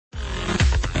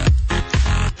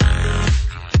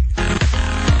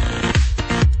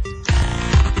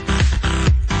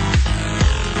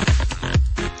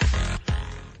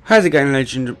How's it going,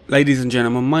 ladies and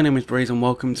gentlemen? My name is Breeze and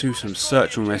welcome to some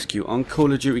search and rescue on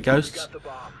Call of Duty Ghosts.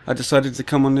 I decided to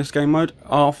come on this game mode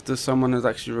after someone has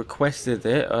actually requested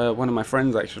it, one of my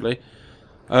friends actually.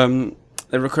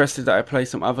 They requested that I play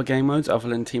some other game modes other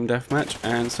than Team Deathmatch,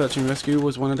 and search and rescue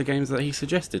was one of the games that he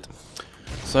suggested.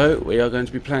 So we are going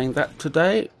to be playing that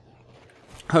today.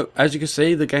 As you can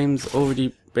see, the game's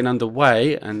already been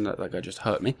underway, and that guy just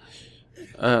hurt me.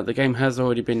 The game has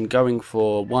already been going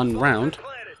for one round.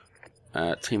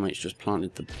 Teammates just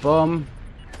planted the bomb.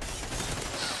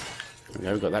 Okay,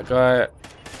 we've got that guy.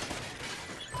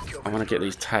 I want to get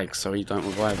these tags so he don't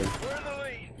revive him.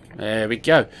 There we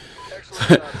go.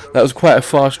 That was quite a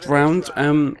fast round.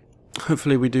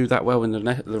 Hopefully we do that well in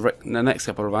the next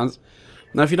couple of rounds.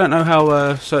 Now, if you don't know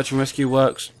how search and rescue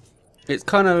works, it's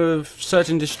kind of search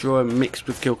and destroy mixed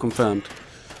with kill confirmed.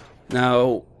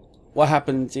 Now, what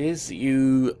happens is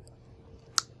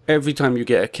every time you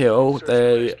get a kill,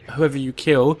 whoever you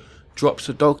kill drops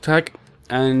a dog tag,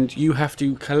 and you have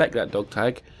to collect that dog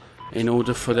tag in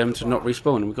order for them to not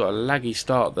respawn. And we've got a laggy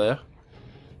start there.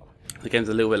 The game's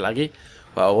a little bit laggy,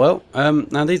 but oh well.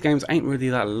 Now these games ain't really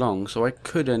that long, so I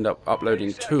could end up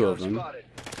uploading 2 of them.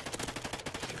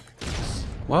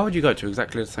 Why would you go to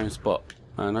exactly the same spot?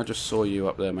 And I just saw you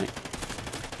up there, mate.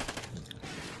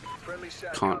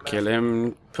 Can't kill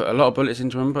him. Put a lot of bullets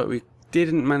into him, but we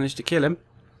didn't manage to kill him.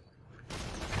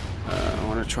 I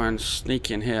want to try and sneak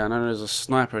in here. I know there's a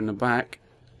sniper in the back.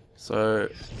 So,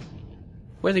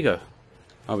 where'd he go?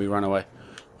 Oh, we ran away.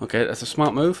 Okay, that's a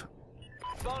smart move.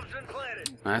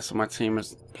 Alright, so my team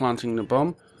is planting the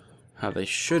bomb. How they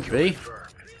should be.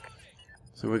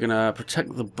 So we're going to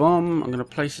protect the bomb. I'm going to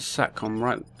place a SATCOM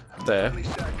right there.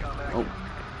 Oh.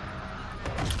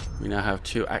 We now have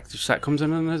 2 active SATCOMs,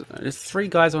 and there's 3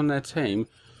 guys on their team,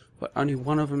 but only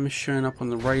one of them is showing up on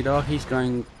the radar. He's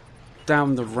going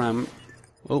down the ramp.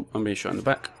 Oh, I'm being shot in the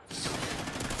back.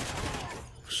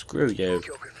 Screw you.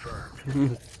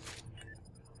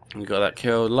 We got that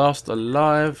kill. Last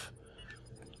alive.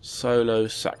 Solo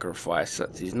Sacrifice,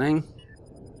 that's his name.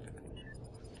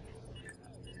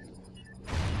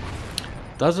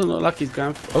 Doesn't look like he's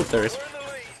going for... Oh, there he is.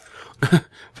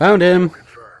 Found him.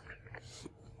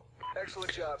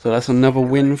 So that's another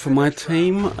win for my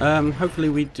team. Hopefully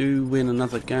we do win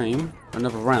another game,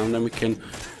 another round, and we can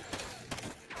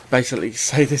basically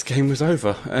say this game was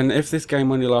over. And if this game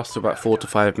only lasts about 4 to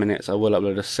 5 minutes, I will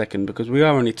upload a second, because we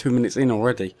are only 2 minutes in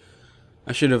already.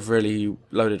 I should have really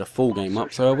loaded a full game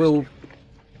up, so I will.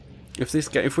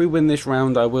 If we win this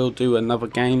round, I will do another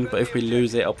game, but if we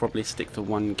lose it, I'll probably stick to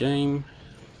 1 game.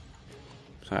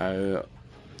 So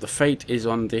the fate is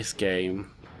on this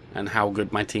game and how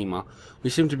good my team are. We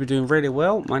seem to be doing really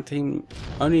well. My team,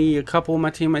 only a couple of my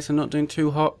teammates are not doing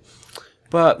too hot,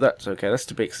 but that's okay. That's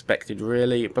to be expected,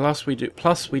 really. Plus we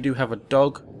do have a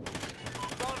dog.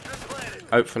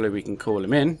 Hopefully we can call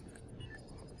him in.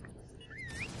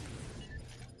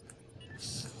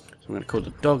 So I'm going to call the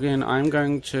dog in. I'm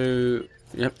going to,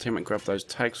 yep, teammate, grab those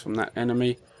tags from that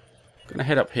enemy. I'm going to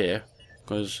head up here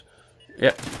because,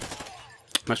 yep,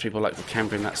 most people like to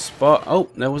camp in that spot. Oh,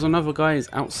 there was another guy. He's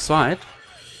outside.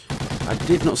 I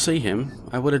did not see him.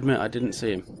 I will admit I didn't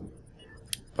see him.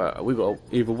 But we've got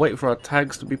to either wait for our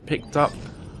tags to be picked up,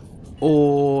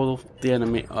 or the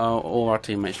enemy, or our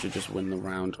teammates should just win the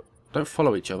round. Don't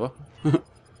follow each other.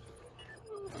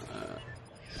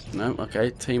 No,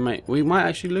 okay, teammate. We might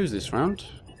actually lose this round.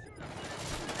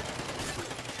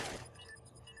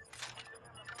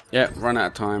 Yeah, run out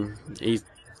of time. He's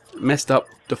messed up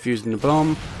defusing the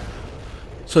bomb.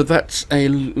 So that's a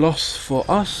loss for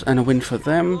us and a win for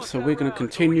them. So we're going to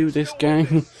continue this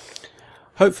game.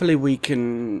 Hopefully we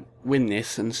can win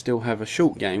this and still have a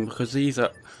short game, because these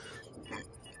are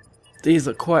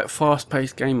quite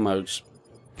fast-paced game modes.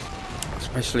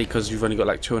 Especially because you've only got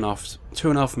like two and a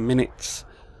half minutes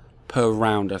per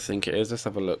round, I think it is. Let's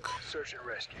have a look. Search and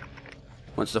rescue.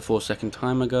 Once the 5 second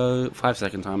timer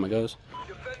goes.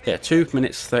 Yeah, 2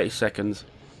 minutes 30 seconds,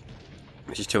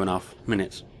 which is 2.5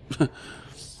 minutes.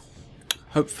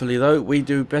 Hopefully though we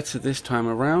do better this time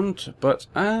around, but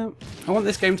I want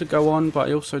this game to go on, but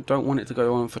I also don't want it to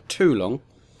go on for too long.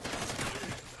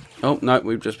 Oh no,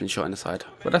 we've just been shot in the side,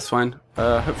 but that's fine.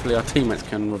 Hopefully our teammates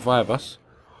can revive us.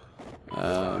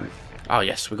 Oh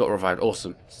yes, we got revived,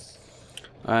 awesome.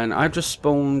 And I've just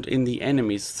spawned in the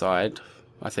enemy's side,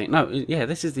 I think. No, yeah,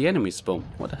 this is the enemy's spawn.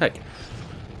 What the heck?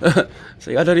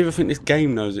 See, I don't even think this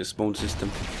game knows its spawn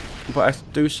system. But I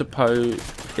do suppose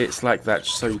it's like that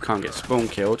so you can't get spawn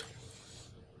killed.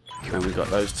 And we got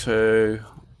those 2.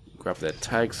 Grab their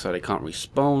tags so they can't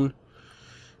respawn.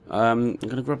 I'm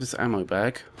going to grab this ammo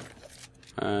bag.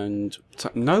 And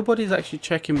nobody's actually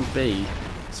checking B,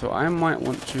 so I might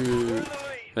want to...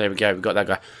 There we go, we got that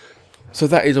guy. So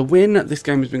that is a win. This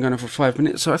game has been going on for 5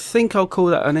 minutes, so I think I'll call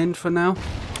that an end for now.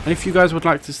 And if you guys would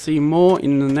like to see more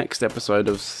in the next episode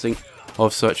of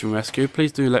Search and Rescue,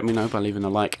 please do let me know by leaving a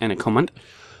like and a comment.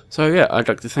 So yeah, I'd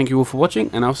like to thank you all for watching,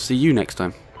 and I'll see you next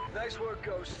time. Nice work,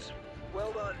 Ghosts.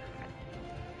 Well done.